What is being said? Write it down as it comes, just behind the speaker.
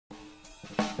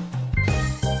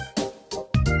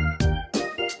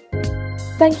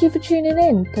Thank you for tuning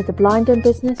in to the Blind and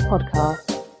Business podcast.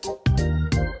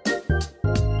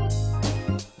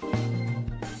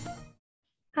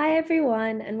 Hi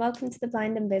everyone, and welcome to the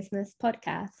Blind and Business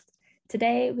podcast.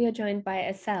 Today we are joined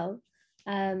by Asel.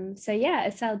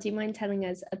 Asel, do you mind telling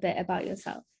us a bit about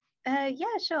yourself?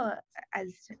 Yeah, sure.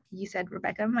 As you said,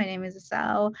 Rebecca, my name is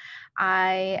Asel.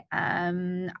 I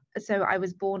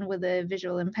was born with a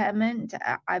visual impairment.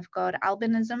 I've got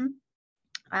albinism.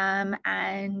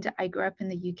 And I grew up in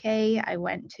the UK. I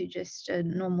went to just a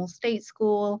normal state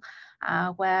school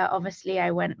where obviously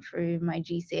I went through my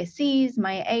GCSEs,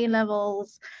 my A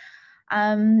levels.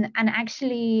 And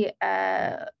actually,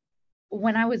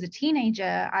 when I was a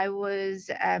teenager, I was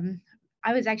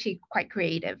actually quite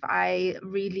creative. I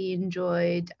really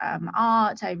enjoyed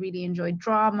art. I really enjoyed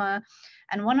drama.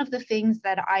 And one of the things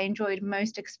that I enjoyed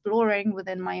most exploring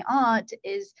within my art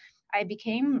is I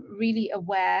became really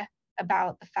aware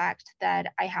about the fact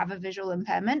that I have a visual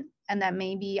impairment and that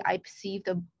maybe I perceive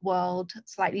the world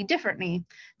slightly differently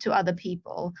to other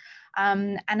people.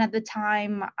 And at the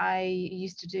time, I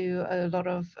used to do a lot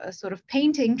of sort of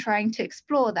painting, trying to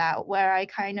explore that, where I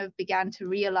kind of began to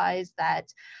realize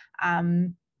that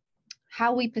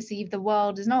how we perceive the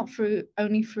world is not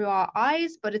only through our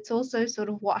eyes, but it's also sort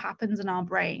of what happens in our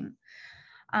brain.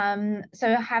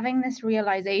 So having this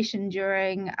realization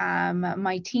during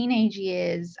my teenage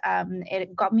years,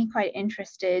 it got me quite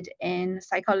interested in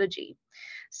psychology.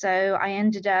 So I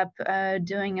ended up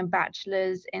doing a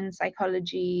bachelor's in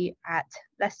psychology at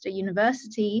Leicester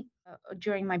University.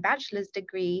 During my bachelor's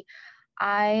degree,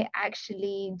 I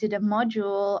actually did a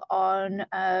module on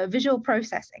visual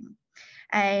processing.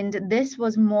 And this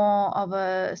was more of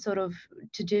a sort of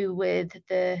to do with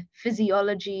the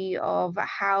physiology of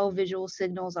how visual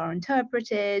signals are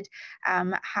interpreted,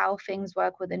 how things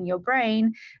work within your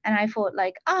brain. And I thought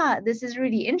this is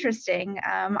really interesting.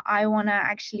 I want to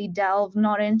actually delve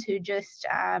not into just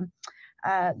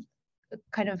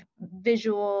kind of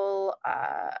visual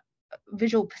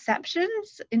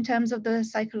perceptions in terms of the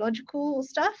psychological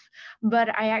stuff, but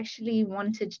I actually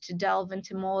wanted to delve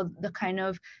into more the kind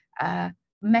of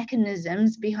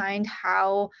mechanisms behind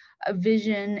how a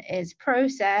vision is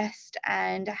processed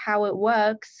and how it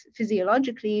works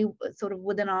physiologically sort of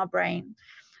within our brain.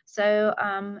 So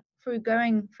through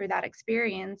going through that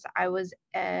experience,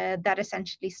 that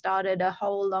essentially started a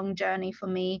whole long journey for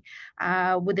me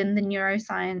within the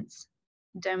neuroscience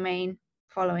domain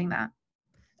following that.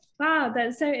 Wow,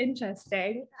 that's so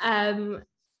interesting.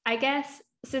 I guess,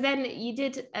 so then you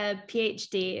did a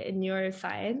PhD in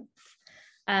neuroscience.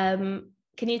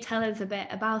 Can you tell us a bit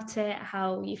about it,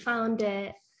 how you found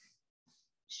it?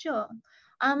 Sure.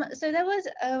 So there was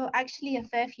actually a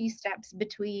fair few steps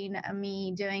between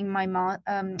me doing my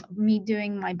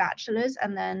bachelor's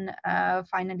and then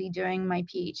finally doing my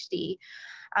PhD.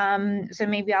 So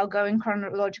maybe I'll go in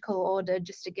chronological order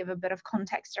just to give a bit of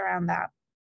context around that.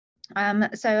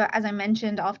 So as I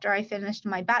mentioned, after I finished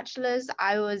my bachelor's,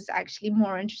 I was actually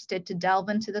more interested to delve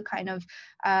into the kind of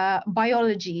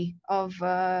biology of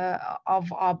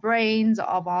our brains,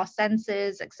 of our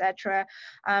senses, etc.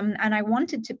 And I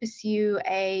wanted to pursue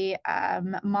a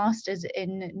master's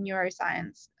in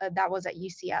neuroscience. That was at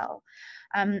UCL.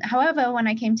 However, when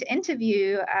I came to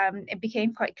interview, it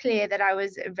became quite clear that I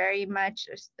was very much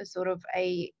a sort of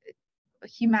a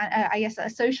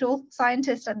social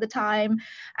scientist at the time,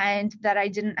 and that I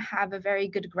didn't have a very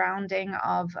good grounding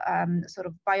of sort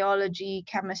of biology,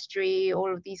 chemistry,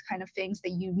 all of these kind of things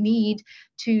that you need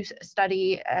to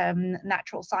study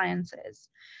natural sciences.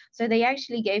 So they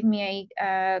actually gave me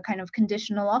a kind of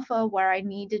conditional offer where I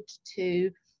needed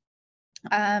to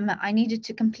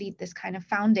complete this kind of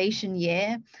foundation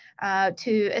year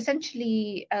to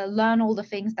essentially learn all the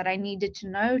things that I needed to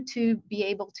know to be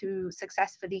able to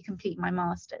successfully complete my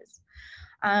master's.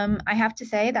 I have to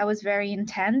say that was very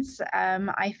intense.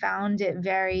 I found it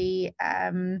very,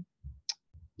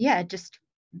 just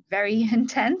very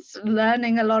intense,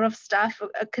 learning a lot of stuff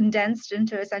condensed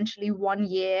into essentially 1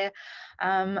 year,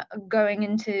 going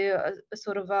into a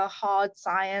sort of a hard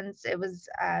science. It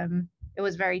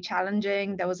was very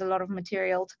challenging. There was a lot of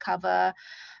material to cover.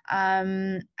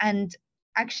 And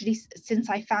actually, since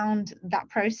I found that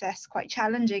process quite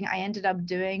challenging, I ended up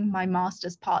doing my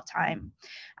master's part-time.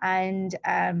 And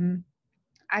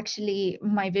actually,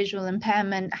 my visual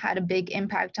impairment had a big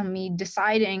impact on me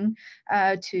deciding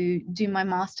to do my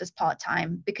master's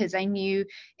part-time, because I knew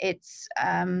it's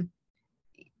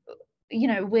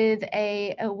with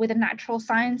a natural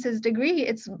sciences degree,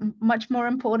 it's much more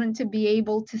important to be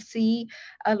able to see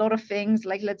a lot of things,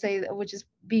 like, let's say, which is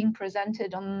being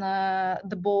presented on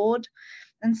the board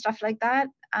and stuff like that.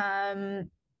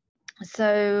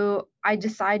 So I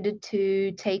decided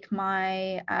to take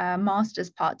my master's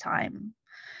part-time.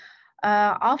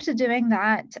 After doing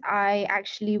that, I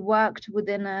actually worked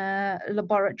within a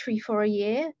laboratory for a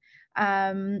year,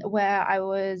 where I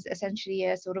was essentially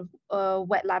a sort of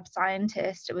wet lab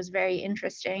scientist. It was very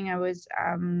interesting.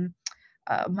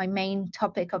 My main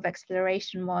topic of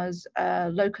exploration was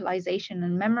localization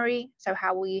and memory, so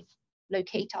how we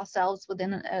locate ourselves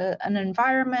within an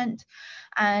environment.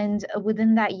 And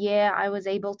within that year, I was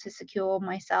able to secure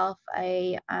myself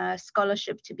a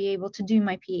scholarship to be able to do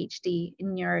my PhD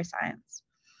in neuroscience.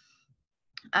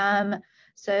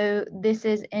 So this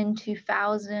is in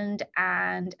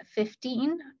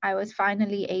 2015. I was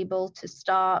finally able to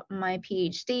start my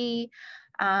PhD,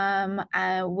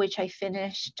 which I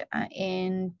finished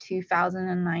in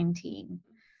 2019.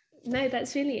 No,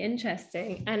 that's really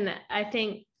interesting. And I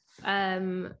think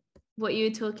what you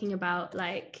were talking about,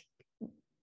 like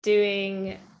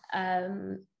doing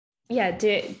doing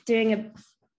a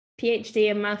PhD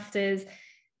and master's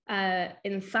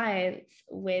in science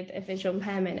with a visual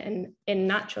impairment and in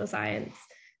natural science.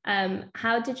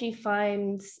 How did you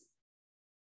find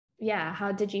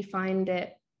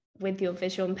it with your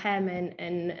visual impairment,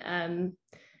 and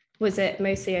was it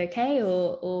mostly okay,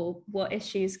 or what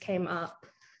issues came up?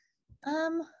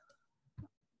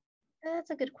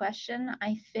 That's a good question.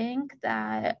 I think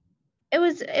that it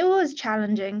was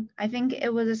challenging. I think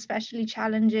it was especially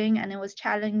challenging, and it was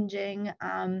challenging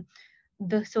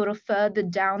the sort of further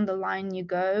down the line you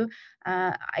go.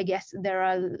 I guess there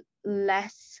are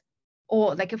less,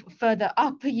 or like if further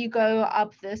up you go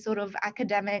up the sort of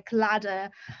academic ladder,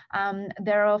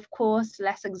 there are of course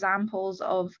less examples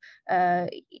of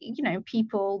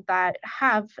people that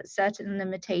have certain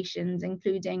limitations,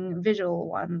 including visual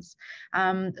ones.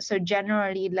 So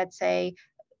generally, let's say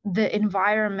the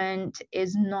environment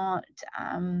is not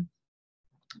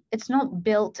it's not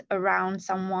built around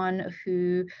someone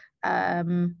who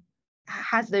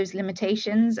has those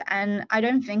limitations, and I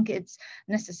don't think it's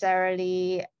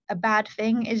necessarily a bad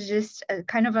thing. It's just a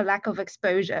kind of a lack of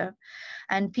exposure,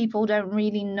 and people don't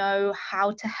really know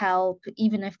how to help,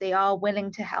 even if they are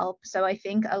willing to help. So I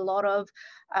think a lot of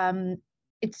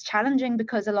it's challenging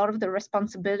because a lot of the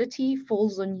responsibility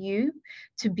falls on you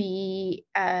to be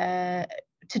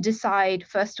to decide,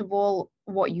 first of all,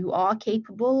 what you are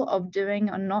capable of doing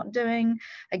or not doing.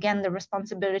 Again, the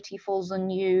responsibility falls on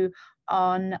you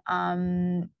on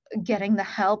getting the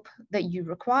help that you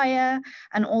require,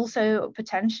 and also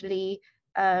potentially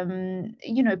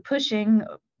pushing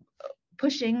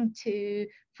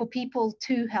for people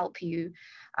to help you.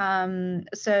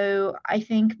 So I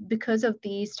think because of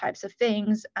these types of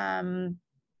things,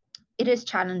 it is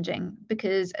challenging,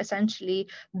 because essentially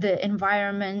the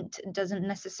environment doesn't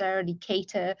necessarily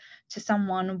cater to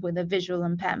someone with a visual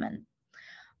impairment.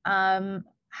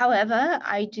 However,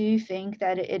 I do think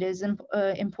that it is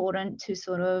important to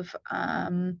sort of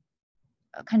kind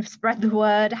of spread the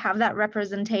word, have that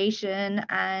representation,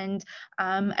 and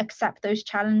accept those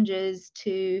challenges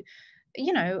to,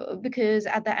 because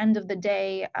at the end of the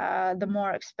day, the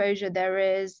more exposure there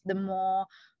is, the more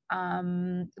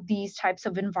these types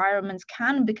of environments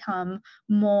can become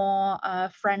more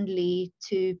friendly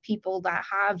to people that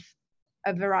have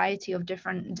a variety of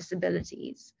different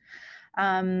disabilities.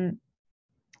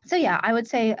 So yeah, I would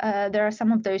say there are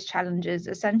some of those challenges,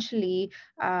 essentially,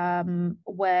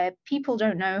 where people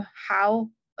don't know how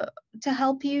to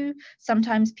help you.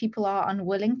 Sometimes people are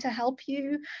unwilling to help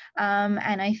you,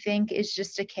 and I think it's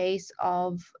just a case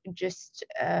of just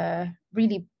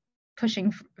really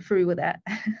pushing through with it.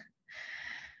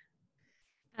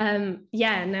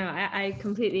 I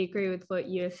completely agree with what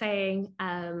you were saying.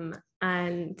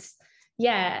 And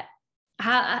yeah,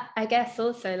 how, I guess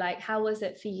also, like, how was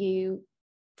it for you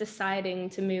deciding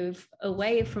to move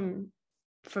away from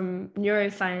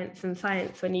neuroscience and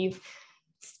science when you've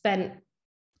spent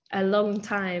a long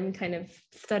time kind of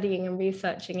studying and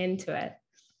researching into it?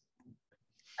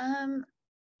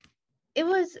 It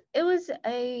was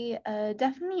a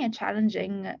definitely a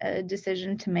challenging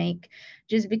decision to make,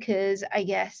 just because I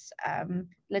guess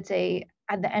let's say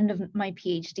at the end of my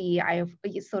PhD, I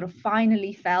sort of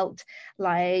finally felt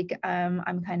like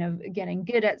I'm kind of getting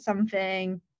good at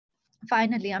something.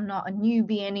 Finally, I'm not a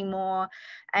newbie anymore,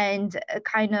 and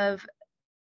kind of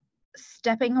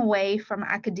stepping away from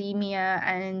academia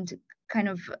and kind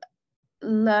of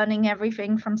learning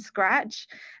everything from scratch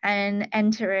and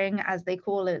entering, as they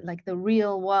call it, like the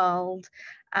real world,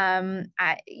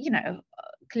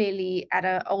 clearly at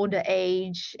an older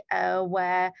age,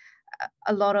 where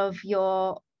a lot of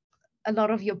your a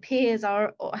lot of your peers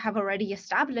have already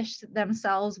established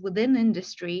themselves within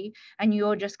industry, and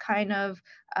you're just kind of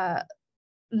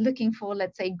looking for,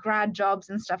 let's say, grad jobs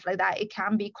and stuff like that, it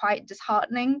can be quite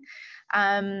disheartening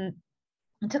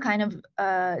to kind of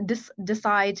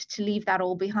decide to leave that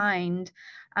all behind.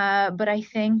 But I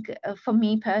think for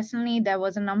me personally, there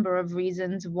was a number of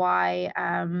reasons why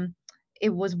it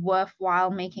was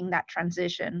worthwhile making that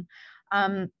transition.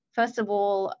 First of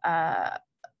all,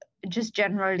 just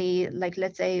generally, like,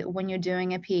 let's say when you're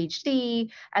doing a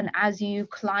PhD, and as you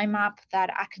climb up that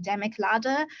academic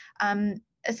ladder,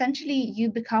 essentially you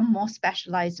become more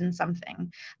specialized in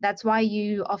something. That's why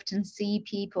you often see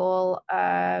people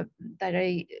that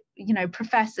are,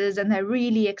 professors, and they're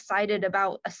really excited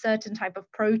about a certain type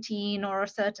of protein or a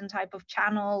certain type of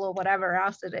channel or whatever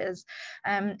else it is.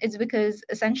 It's because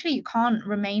essentially you can't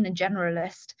remain a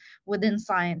generalist within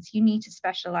science. You need to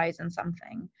specialize in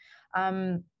something.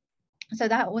 So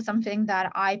that was something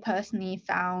that I personally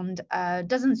found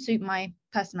doesn't suit my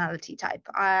personality type.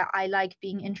 I like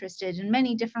being interested in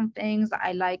many different things.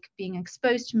 I like being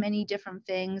exposed to many different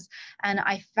things. And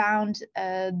I found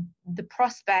the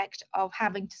prospect of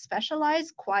having to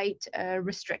specialize quite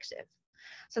restrictive.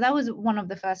 So that was one of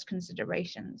the first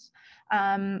considerations.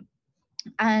 And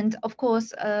of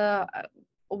course,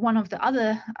 one of the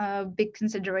other big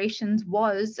considerations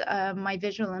was my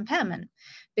visual impairment,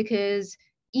 because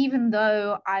even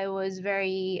though I was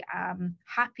very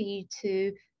happy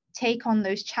to take on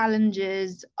those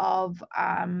challenges of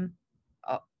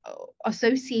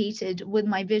associated with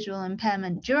my visual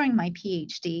impairment during my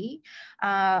PhD,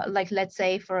 like, let's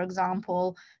say, for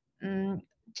example,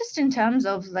 just in terms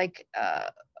of like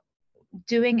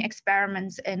doing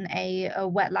experiments in a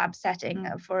wet lab setting,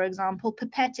 for example,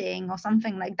 pipetting or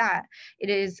something like that. It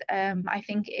is, I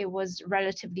think it was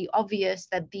relatively obvious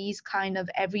that these kind of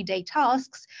everyday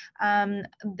tasks,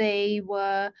 they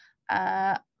were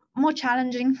more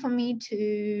challenging for me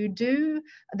to do.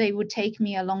 They would take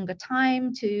me a longer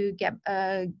time to get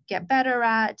better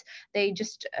at. They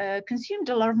just consumed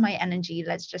a lot of my energy,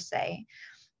 let's just say.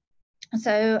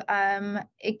 So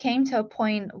it came to a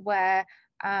point where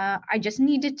I just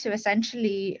needed to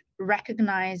essentially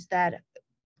recognize that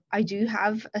I do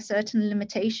have a certain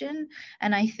limitation.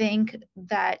 And I think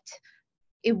that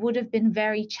it would have been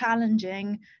very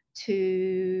challenging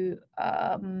to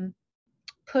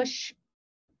push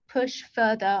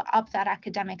further up that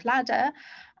academic ladder,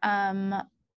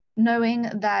 knowing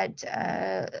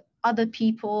that other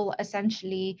people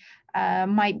essentially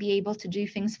might be able to do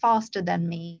things faster than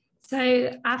me.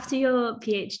 So after your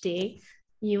PhD,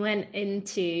 you went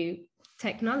into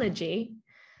technology.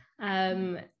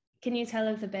 Can you tell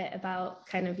us a bit about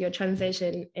kind of your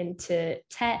transition into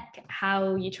tech,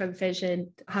 how you transitioned,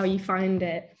 how you find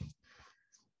it?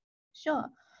 Sure.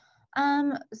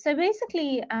 So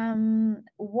basically,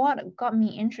 what got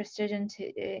me interested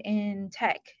in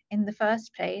tech in the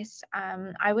first place,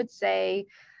 I would say,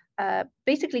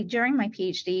 basically during my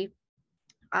PhD,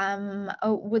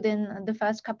 within the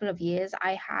first couple of years,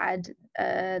 I had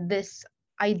this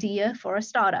idea for a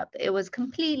startup. It was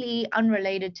completely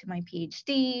unrelated to my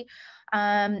PhD.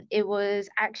 It was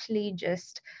actually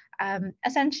just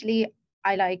essentially,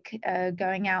 I like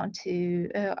going out to,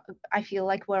 I feel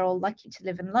like we're all lucky to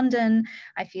live in London.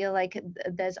 I feel like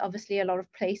there's obviously a lot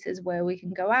of places where we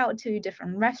can go out to,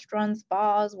 different restaurants,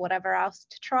 bars, whatever else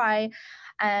to try.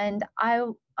 And I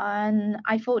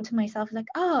thought to myself, like,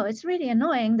 oh, it's really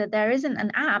annoying that there isn't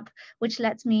an app which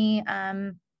lets me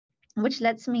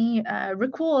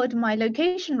record my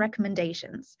location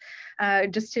recommendations.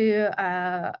 Just to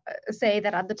say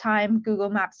that at the time,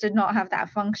 Google Maps did not have that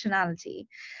functionality.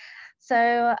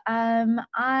 So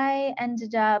I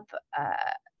ended up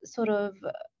sort of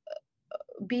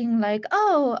being like,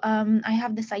 oh, I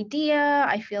have this idea.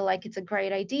 I feel like it's a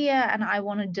great idea, and I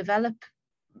want to develop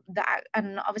that.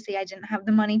 And obviously I didn't have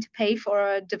the money to pay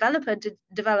for a developer to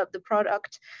develop the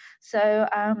product. So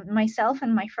myself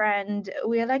and my friend,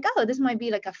 we were like, oh, this might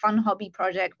be like a fun hobby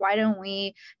project. Why don't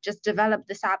we just develop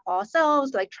this app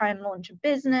ourselves, like try and launch a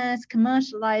business,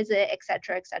 commercialize it,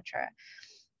 etc., etc.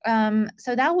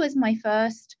 So that was my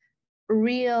first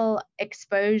real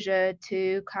exposure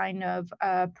to kind of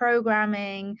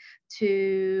programming,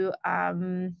 to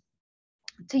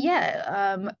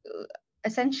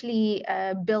essentially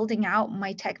building out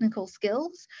my technical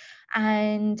skills.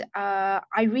 And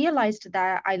I realized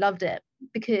that I loved it,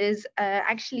 because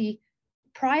actually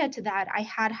prior to that, I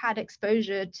had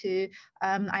exposure to,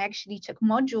 I actually took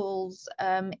modules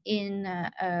in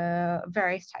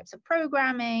various types of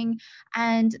programming.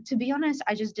 And to be honest,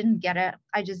 I just didn't get it.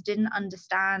 I just didn't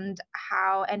understand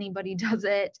how anybody does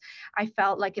it. I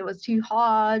felt like it was too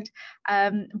hard.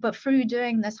 But through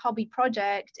doing this hobby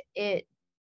project, it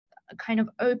kind of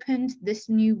opened this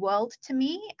new world to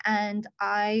me, and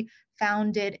I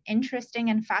found it interesting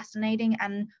and fascinating.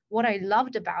 And what I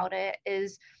loved about it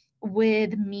is,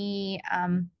 with me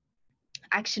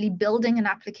actually building an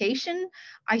application,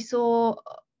 I saw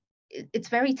it's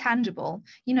very tangible.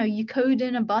 You know, you code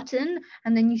in a button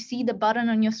and then you see the button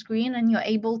on your screen and you're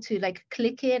able to like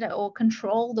click it or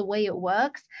control the way it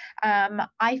works.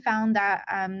 I found that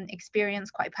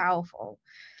experience quite powerful.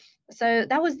 So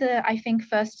that was I think,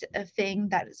 first thing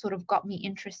that sort of got me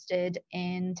interested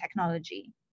in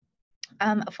technology.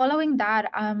 Following that,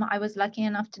 I was lucky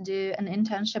enough to do an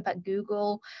internship at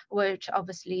Google, which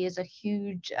obviously is a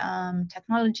huge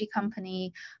technology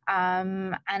company.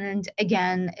 And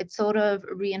again, it sort of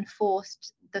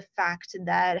reinforced the fact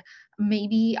that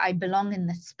maybe I belong in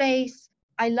this space.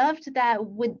 I loved that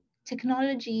with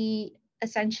technology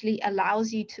essentially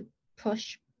allows you to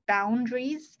push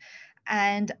boundaries.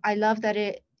 And I love that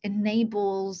it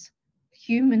enables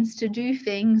humans to do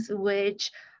things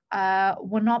which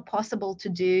were not possible to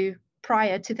do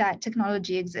prior to that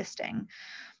technology existing.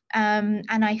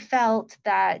 And I felt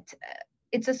that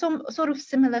it's a sort of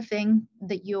similar thing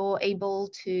that you're able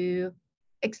to,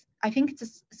 I think it's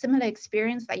a similar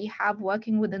experience that you have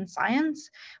working within science,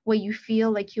 where you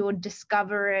feel like you're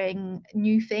discovering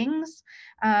new things.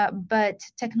 But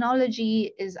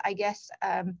technology is, I guess,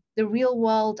 the real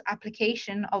world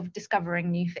application of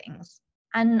discovering new things.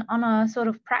 And on a sort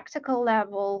of practical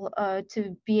level,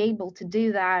 to be able to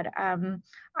do that,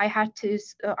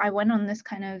 I went on this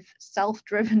kind of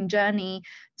self-driven journey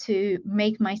to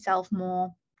make myself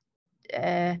more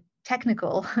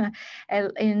technical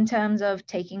in terms of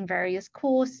taking various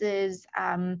courses.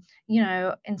 You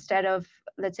know, instead of,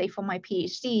 let's say for my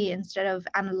PhD, instead of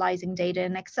analyzing data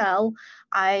in Excel,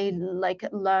 I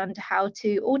learned how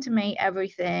to automate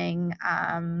everything,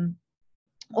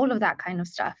 all of that kind of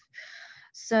stuff.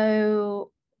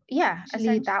 So yeah,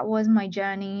 actually that was my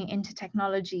journey into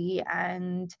technology,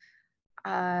 and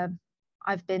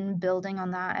I've been building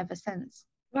on that ever since.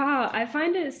 Wow, I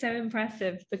find it so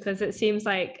impressive, because it seems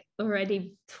like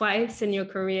already twice in your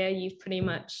career you've pretty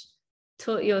much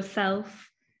taught yourself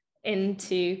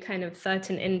into kind of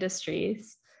certain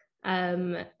industries,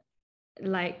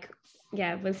 like,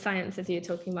 yeah, with science, as you were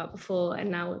talking about before, and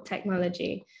now with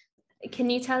technology. Can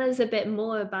you tell us a bit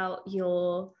more about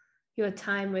your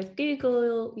time with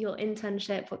Google, your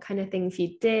internship, what kind of things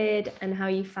you did, and how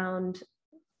you found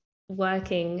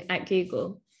working at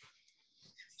Google?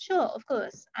 Sure, of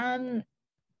course.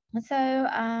 So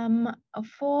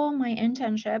for my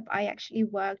internship, I actually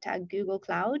worked at Google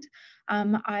Cloud.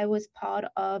 I was part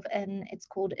of it's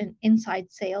called an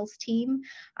inside sales team,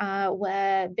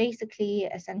 where basically,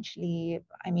 essentially,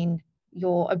 I mean,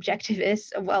 your objective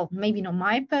is, well, maybe not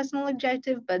my personal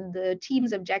objective, but the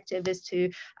team's objective is to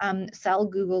sell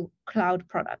Google Cloud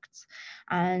products.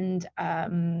 And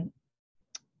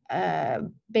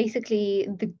basically,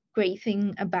 the great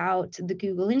thing about the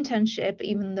Google internship,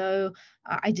 even though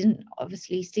I didn't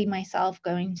obviously see myself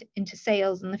going into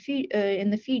sales in the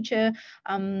future,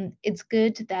 it's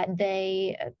good that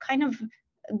they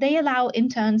allow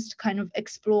interns to kind of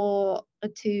explore,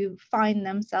 to find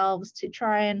themselves, to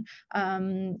try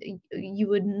and you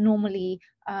would normally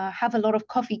have a lot of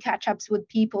coffee catch-ups with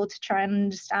people to try and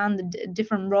understand the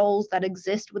different roles that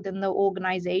exist within the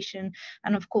organization.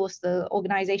 And of course, the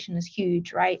organization is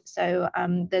huge, right? So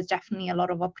there's definitely a lot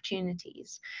of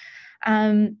opportunities.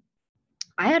 I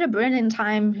had a brilliant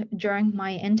time during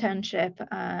my internship,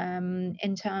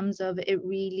 in terms of it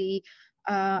really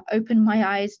opened my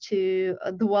eyes to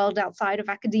the world outside of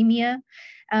academia.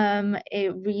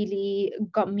 It really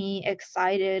got me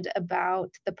excited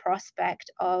about the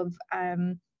prospect of,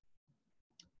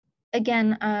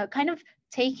 again, kind of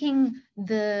taking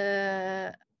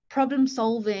the problem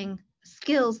solving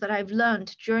skills that I've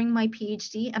learned during my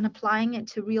PhD and applying it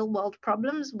to real world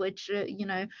problems, which,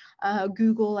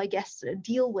 Google, I guess,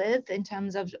 deal with in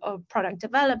terms of product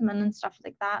development and stuff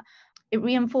like that. It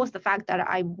reinforced the fact that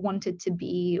I wanted to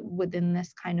be within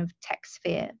this kind of tech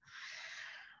sphere.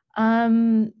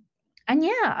 And And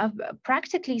yeah,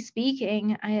 practically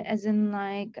speaking, I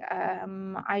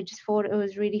just thought it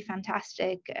was really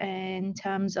fantastic in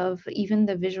terms of even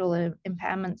the visual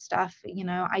impairment stuff.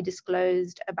 I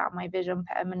disclosed about my visual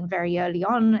impairment very early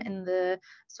on in the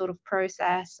sort of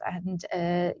process, and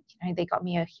they got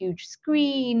me a huge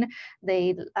screen.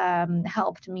 They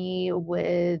helped me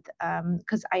with,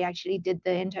 because I actually did the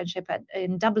internship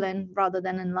in Dublin rather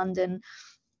than in London.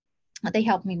 They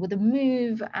helped me with a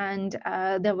move, and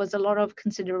there was a lot of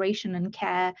consideration and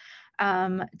care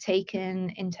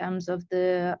taken in terms of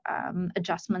the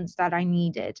adjustments that I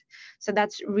needed. So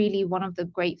that's really one of the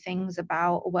great things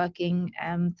about working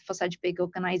for such big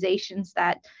organizations,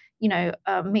 that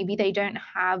maybe they don't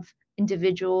have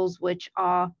individuals which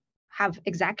have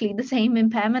exactly the same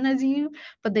impairment as you,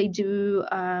 but they do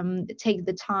take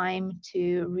the time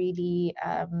to really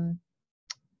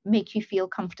make you feel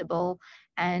comfortable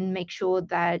and make sure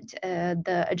that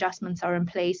the adjustments are in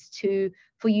place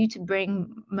for you to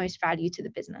bring most value to the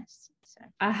business. So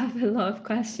I have a lot of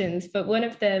questions, but one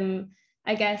of them,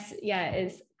 I guess,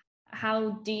 is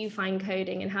how do you find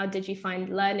coding, and how did you find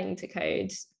learning to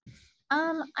code?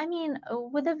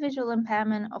 With a visual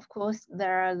impairment, of course,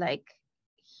 there are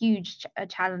huge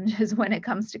challenges when it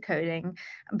comes to coding,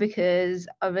 because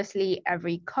obviously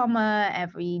every comma,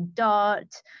 every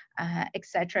dot,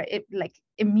 etc.,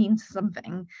 it means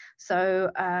something.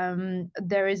 So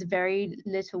there is very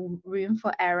little room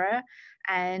for error,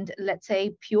 and let's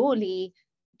say purely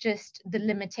just the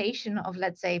limitation of,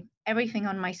 let's say, everything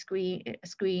on my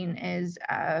screen is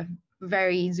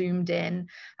very zoomed in.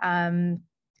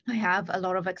 I have a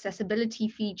lot of accessibility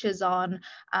features on,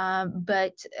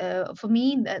 but for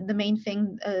me, the main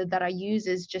thing that I use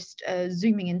is just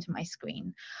zooming into my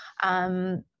screen.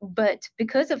 But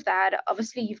because of that,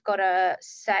 obviously, you've got to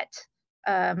set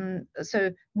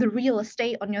so the real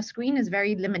estate on your screen is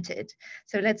very limited.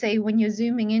 So let's say when you're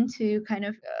zooming into kind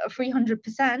of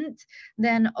 300%,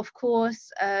 then of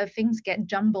course things get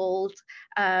jumbled,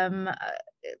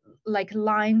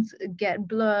 lines get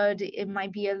blurred. It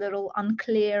might be a little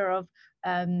unclear of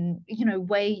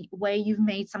where you've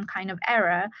made some kind of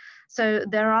error. So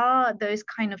there are those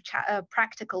kind of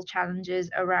practical challenges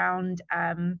around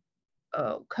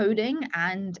coding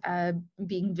and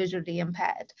being visually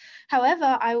impaired.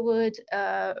 However, I would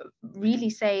really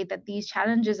say that these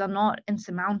challenges are not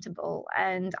insurmountable,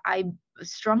 and I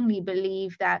strongly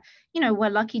believe that we're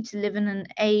lucky to live in an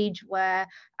age where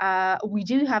we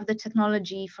do have the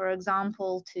technology, for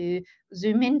example, to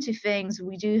zoom into things.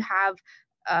 We do have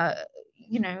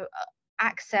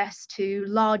access to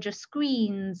larger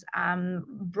screens,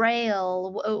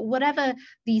 braille, whatever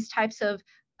these types of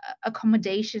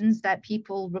accommodations that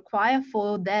people require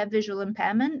for their visual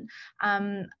impairment.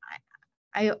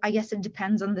 I guess it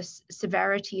depends on the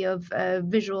severity of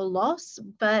visual loss,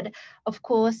 but of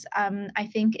course, I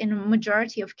think in a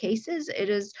majority of cases, it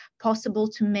is possible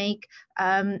to make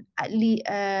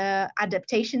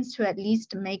adaptations to at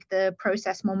least make the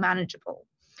process more manageable.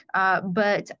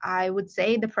 But I would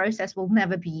say the process will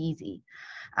never be easy.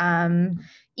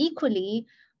 Equally,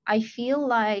 I feel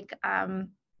like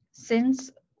since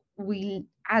we,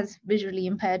 as visually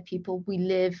impaired people, we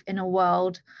live in a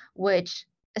world which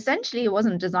essentially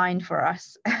wasn't designed for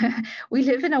us. We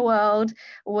live in a world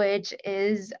which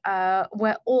is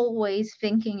we're always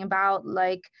thinking about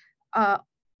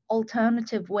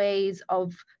alternative ways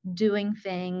of doing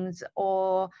things,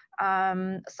 or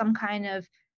some kind of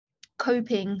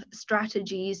coping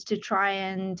strategies to try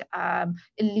and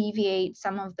alleviate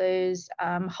some of those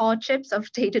hardships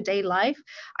of day-to-day life.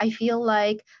 I feel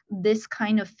like this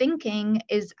kind of thinking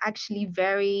is actually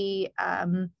very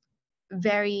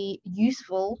very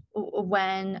useful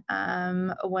when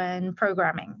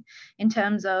programming. In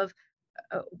terms of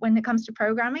when it comes to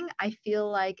programming, I feel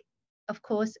like, of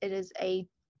course, it is a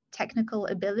technical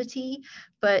ability,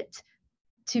 but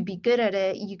to be good at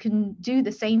it, you can do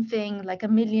the same thing like a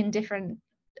million different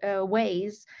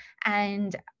ways.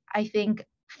 And I think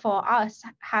for us,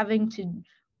 having to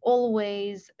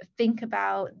always think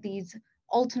about these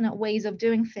alternate ways of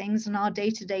doing things in our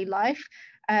day-to-day life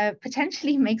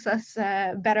potentially makes us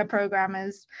better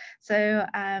programmers. So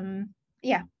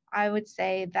yeah, I would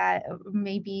say that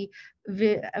maybe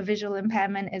a visual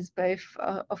impairment is both,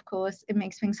 of course, it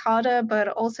makes things harder, but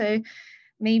also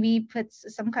maybe puts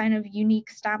some kind of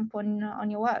unique stamp on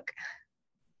your work.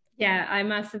 Yeah, I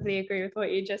massively agree with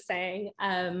what you're just saying.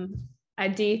 I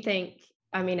do think,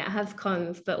 it has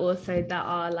cons, but also there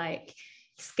are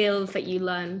skills that you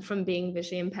learn from being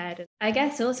visually impaired. I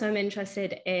guess also I'm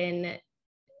interested in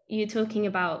you talking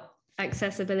about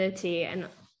accessibility, and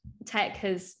tech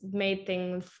has made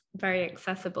things very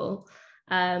accessible.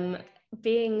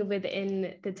 being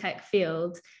within the tech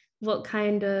field, what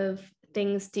kind of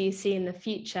things do you see in the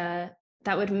future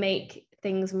that would make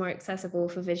things more accessible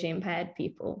for visually impaired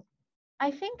people?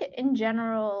 I think in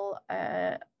general,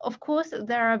 of course,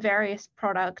 there are various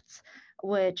products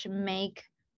which make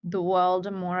the world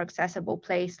a more accessible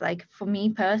place. Like for me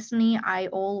personally, I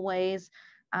always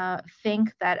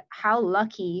think that how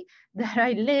lucky that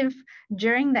I live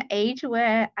during the age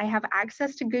where I have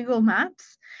access to Google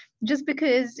Maps, just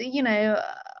because,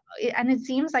 and it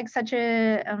seems like such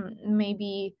a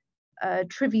maybe a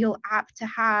trivial app to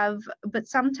have, but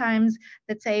sometimes,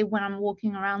 let's say when I'm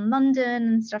walking around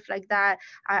London and stuff like that,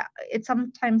 it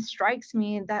sometimes strikes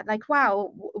me that like,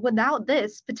 wow, without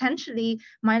this, potentially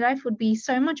my life would be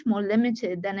so much more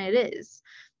limited than it is.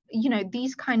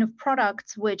 These kind of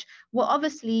products, which were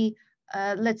obviously,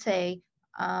 let's say,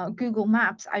 Google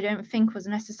Maps, I don't think was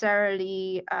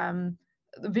necessarily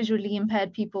visually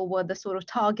impaired people were the sort of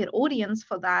target audience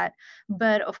for that.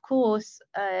 But of course,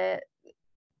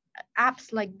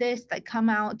 apps like this that come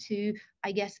out to,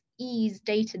 I guess, ease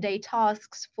day-to-day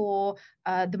tasks for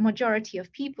the majority of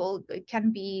people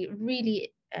can be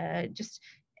really just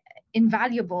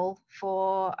invaluable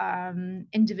for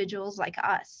individuals like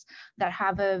us that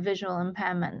have a visual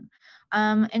impairment.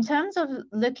 In terms of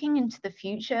looking into the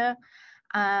future,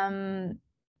 of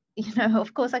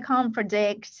course, I can't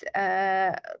predict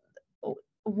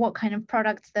what kind of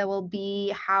products there will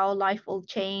be, how life will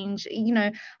change.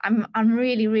 I'm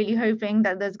really, really hoping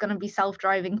that there's going to be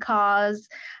self-driving cars,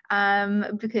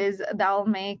 because that'll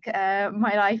make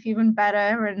my life even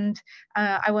better, and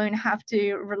I won't have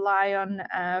to rely on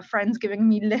friends giving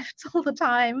me lifts all the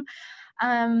time.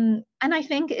 And I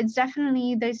think it's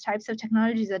definitely, those types of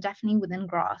technologies are definitely within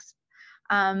grasp.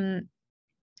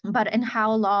 But in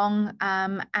how long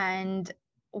and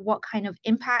what kind of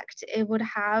impact it would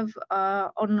have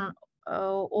on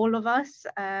all of us,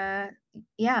 I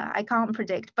can't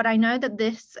predict. But I know that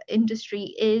this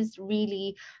industry is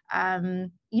really,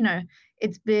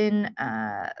 it's been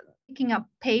picking up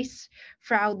pace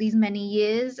throughout these many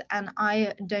years, and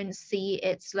I don't see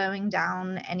it slowing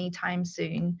down anytime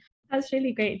soon. That's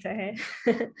really great to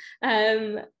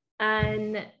hear.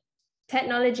 And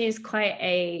technology is quite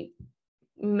a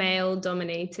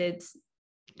male-dominated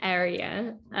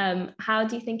area. How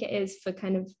do you think it is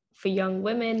for young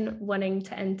women wanting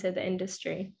to enter the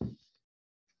industry?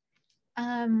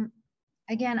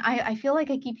 Again, I feel like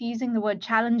I keep using the word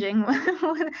challenging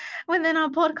within our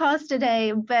podcast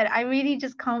today, but I really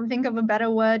just can't think of a better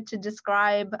word to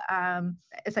describe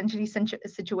essentially a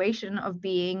situation of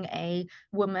being a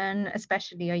woman,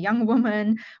 especially a young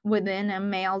woman, within a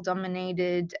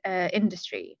male-dominated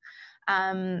industry.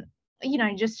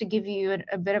 Just to give you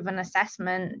a bit of an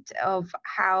assessment of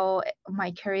how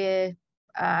my career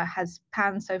has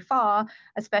panned so far,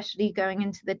 especially going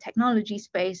into the technology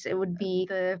space, it would be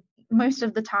most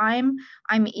of the time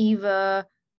I'm either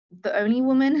the only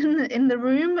woman in the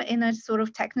room in a sort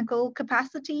of technical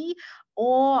capacity,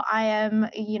 or I am,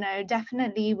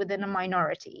 definitely within a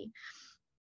minority.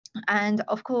 And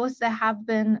of course, there have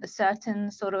been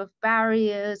certain sort of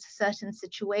barriers, certain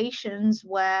situations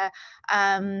where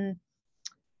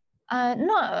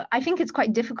no, I think it's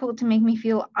quite difficult to make me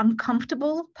feel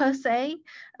uncomfortable per se,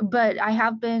 but I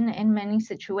have been in many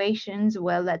situations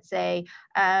where, let's say,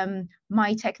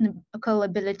 my technical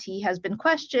ability has been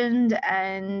questioned,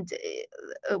 and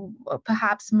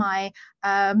perhaps my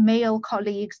male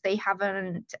colleagues, they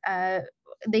haven't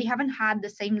had the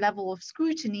same level of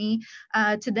scrutiny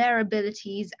to their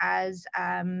abilities as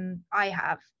I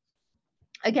have.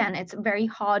 Again, it's very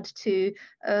hard to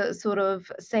sort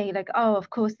of say like, oh,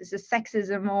 of course this is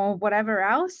sexism or whatever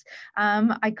else.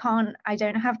 I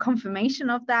don't have confirmation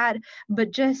of that,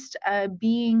 but just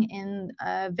being in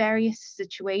various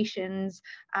situations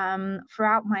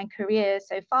throughout my career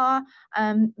so far,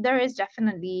 there is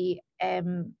definitely,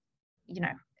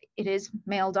 it is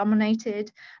male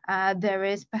dominated. There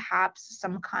is perhaps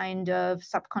some kind of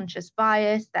subconscious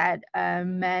bias that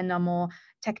men are more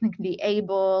technically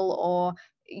able, or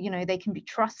they can be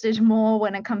trusted more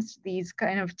when it comes to these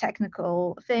kind of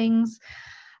technical things.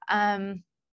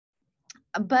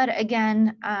 But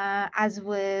again, as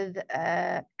with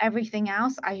everything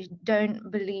else, I don't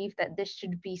believe that this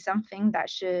should be something that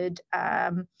should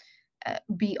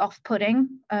be off-putting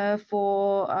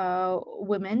for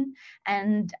women.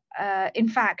 And in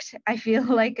fact, I feel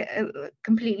like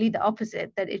completely the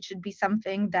opposite, that it should be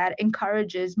something that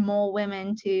encourages more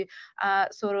women to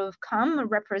sort of come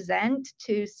represent,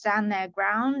 to stand their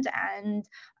ground, and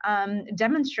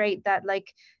demonstrate that,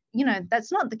 like,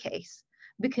 that's not the case.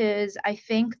 Because I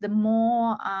think the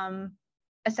more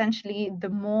essentially, the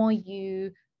more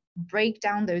you break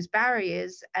down those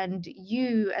barriers, and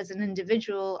you as an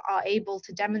individual are able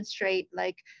to demonstrate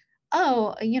like,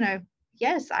 oh,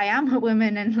 yes, I am a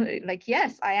woman, and like,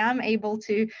 yes, I am able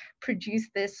to produce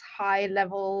this high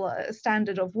level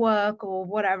standard of work or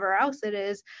whatever else it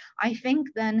is, I think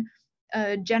then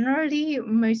generally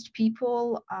most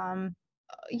people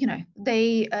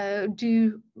they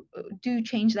do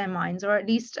change their minds, or at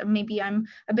least maybe I'm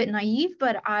a bit naive,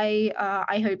 but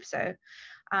I hope so.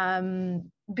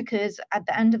 Because at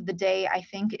the end of the day, I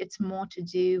think it's more to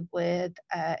do with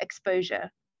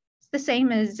exposure. It's the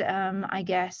same as, I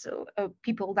guess,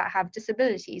 people that have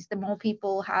disabilities. The more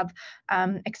people have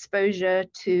exposure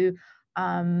to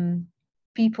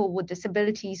people with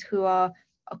disabilities who are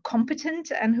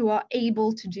competent and who are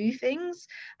able to do things,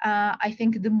 I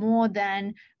think the more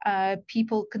then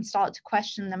people can start to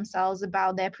question themselves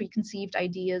about their preconceived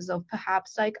ideas of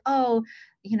perhaps like, oh,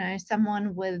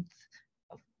 someone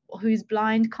who's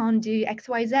blind can't do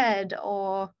XYZ,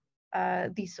 or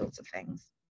these sorts of things.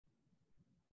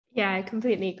 Yeah, I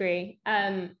completely agree.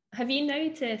 Have you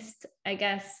noticed, I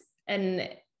guess, an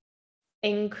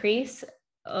increase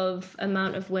of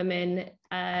amount of women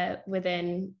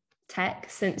within tech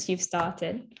since you've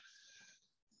started?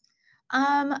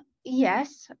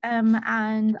 Yes,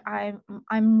 and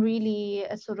I'm really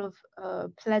sort of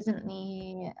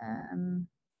pleasantly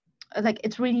like,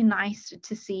 it's really nice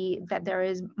to see that there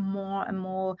is more and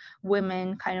more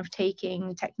women kind of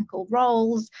taking technical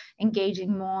roles,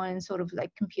 engaging more in sort of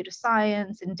like computer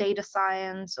science and data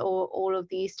science, or all of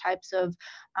these types of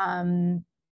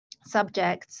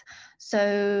subjects.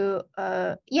 So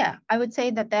yeah, I would say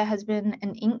that there has been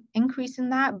an increase in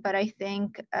that, but I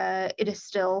think it is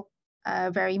still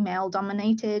very male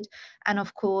dominated. And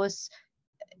of course,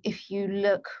 if you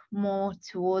look more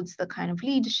towards the kind of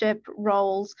leadership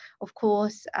roles, of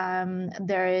course,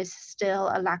 there is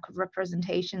still a lack of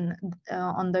representation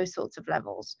on those sorts of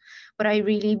levels. But I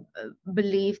really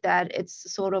believe that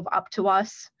it's sort of up to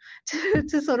us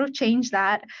to sort of change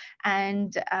that,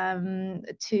 and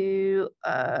to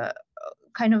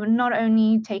kind of not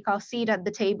only take our seat at the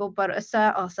table, but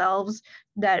assert ourselves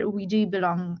that we do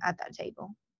belong at that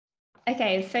table.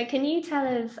 Okay, so can you tell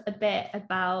us a bit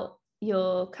about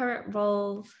your current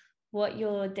role, what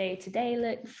your day-to-day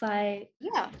looks like?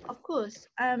 Yeah, of course.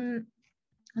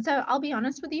 So I'll be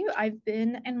honest with you, I've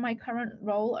been in my current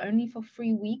role only for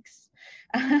 3 weeks.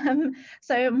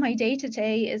 So my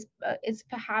day-to-day is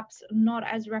perhaps not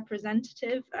as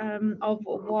representative of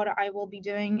what I will be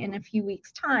doing in a few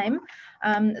weeks' time,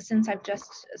 since I've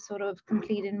just sort of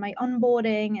completed my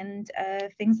onboarding and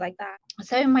things like that.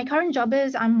 So my current job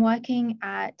is I'm working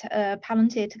at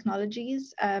Palantir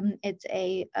Technologies. It's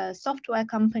a software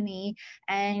company,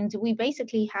 and we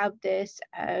basically have this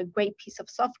great piece of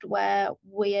software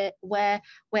where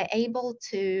we're able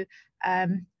to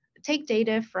take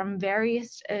data from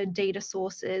various data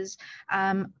sources,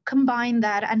 combine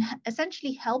that, and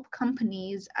essentially help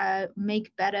companies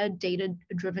make better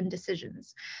data-driven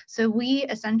decisions. So we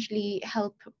essentially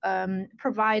help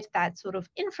provide that sort of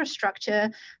infrastructure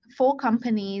for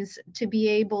companies to be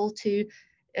able to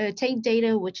take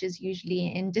data, which is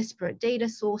usually in disparate data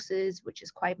sources, which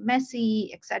is quite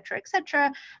messy, et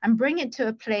cetera, and bring it to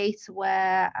a place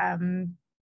where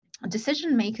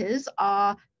decision makers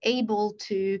are able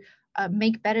to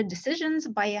make better decisions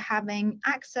by having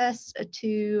access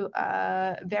to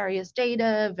various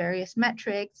data, various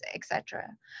metrics, etc.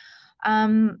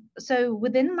 So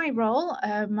within my role,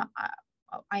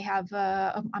 I have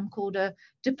I'm called a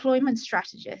deployment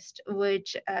strategist,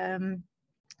 which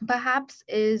perhaps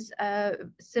is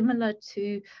similar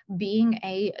to being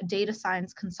a data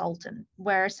science consultant,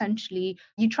 where essentially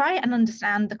you try and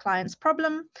understand the client's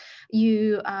problem,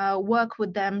 you work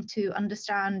with them to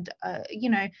understand,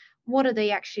 what are they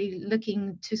actually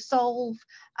looking to solve,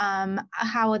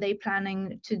 how are they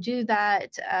planning to do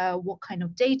that, what kind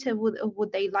of data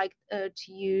would they like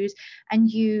to use, and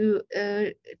you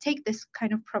take this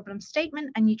kind of problem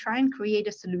statement and you try and create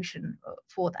a solution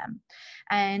for them.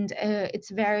 And it's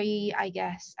very, I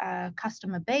guess,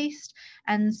 customer based,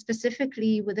 and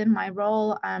specifically within my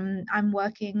role, I'm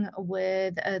working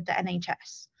with the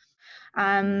NHS.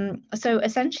 So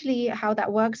essentially how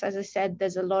that works, as I said,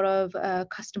 there's a lot of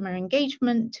customer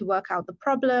engagement to work out the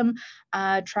problem,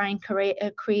 try and create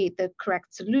the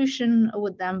correct solution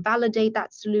with them, validate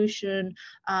that solution,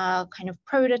 kind of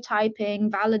prototyping,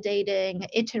 validating,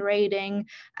 iterating,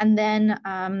 and then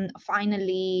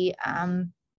finally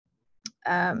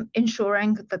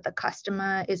ensuring that the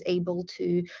customer is able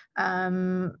to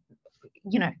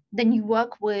then you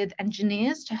work with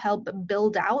engineers to help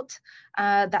build out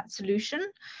that solution,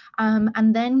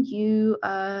 and then you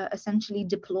essentially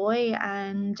deploy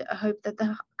and hope that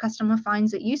the customer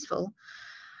finds it useful.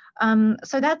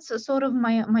 So that's sort of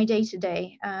my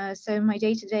day-to-day. So my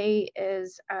day-to-day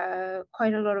is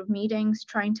quite a lot of meetings,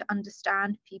 trying to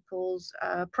understand people's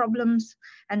problems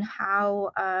and how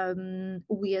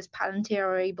we as Palantir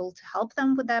are able to help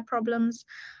them with their problems,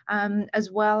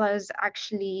 as well as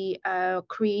actually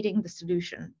creating the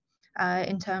solution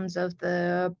in terms of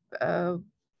the,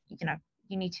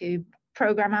 you need to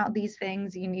program out these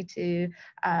things, you need to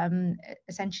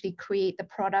essentially create the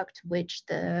product which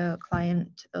the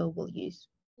client will use.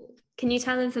 Can you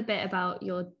tell us a bit about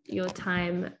your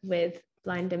time with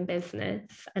Blind in Business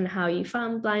and how you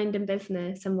found Blind in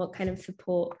Business and what kind of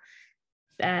support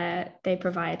they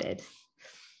provided?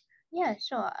 Yeah,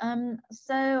 sure.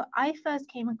 So I first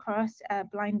came across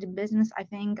Blind in Business. I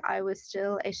think I was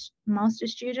still a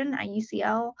master's student at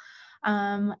UCL.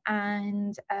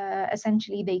 And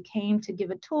essentially they came to give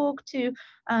a talk to,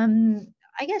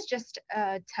 I guess, just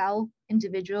tell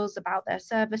individuals about their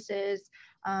services.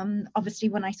 Obviously,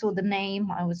 when I saw the name,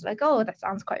 I was like, oh, that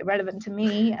sounds quite relevant to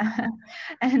me.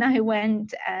 And I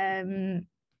went to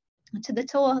the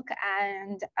talk,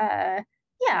 and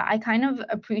I kind of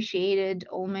appreciated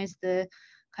almost the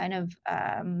kind of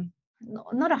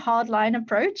not a hardline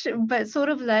approach, but sort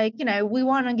of like, we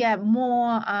want to get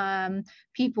more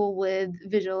people with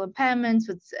visual impairments,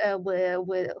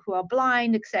 with who are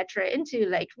blind, etc., into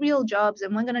like real jobs,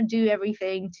 and we're going to do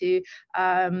everything to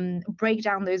break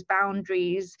down those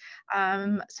boundaries.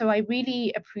 So I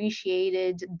really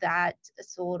appreciated that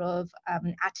sort of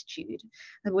attitude,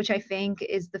 which I think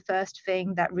is the first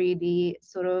thing that really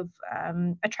sort of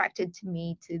attracted to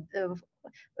me to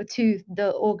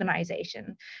the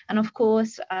organization. And of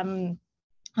course,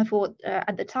 I thought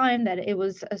at the time that it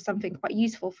was something quite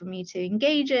useful for me to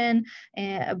engage in,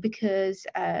 because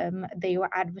they were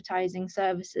advertising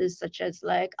services such as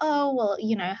like, oh, well,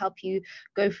 help you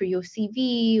go through your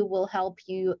CV, will help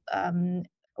you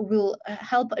will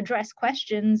help address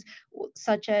questions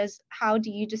such as how do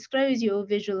you disclose your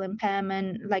visual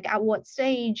impairment, like at what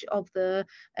stage of the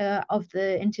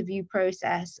interview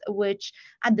process, which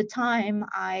at the time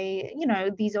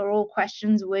these are all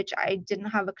questions which I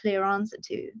didn't have a clear answer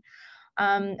to.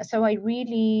 So I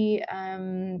really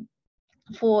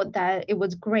thought that it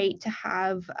was great to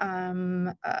have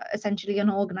essentially an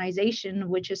organization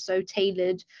which is so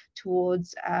tailored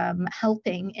towards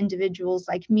helping individuals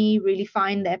like me really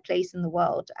find their place in the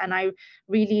world. And I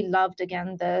really loved,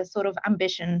 again, the sort of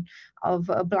ambition of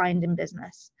Blind in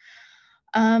Business.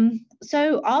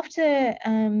 So after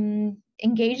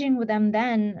engaging with them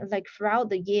then, like throughout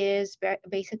the years,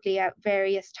 basically at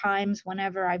various times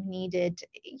whenever I've needed,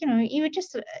 even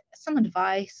just some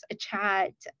advice, a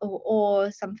chat, or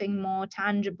something more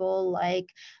tangible like,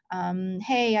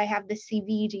 hey, I have this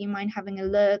CV, do you mind having a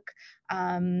look?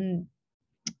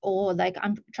 Or like,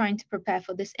 I'm trying to prepare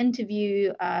for this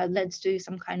interview, let's do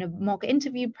some kind of mock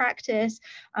interview practice.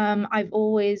 I've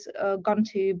always gone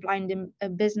to Blind in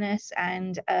Business,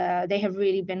 and they have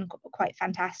really been quite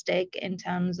fantastic in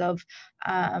terms of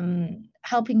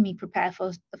helping me prepare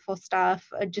for stuff,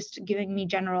 just giving me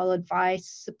general advice,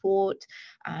 support,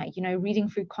 reading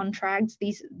through contracts,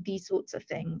 these sorts of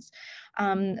things.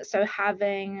 So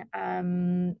having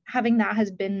that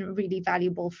has been really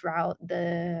valuable throughout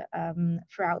the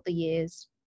years.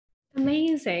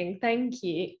 Amazing, thank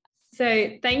you.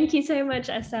 So thank you so much,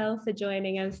 Estelle, for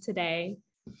joining us today.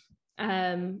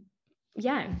 Thank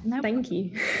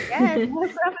you. Yeah, no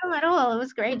problem at all. It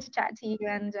was great to chat to you,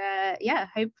 and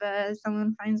hope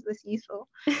someone finds this useful.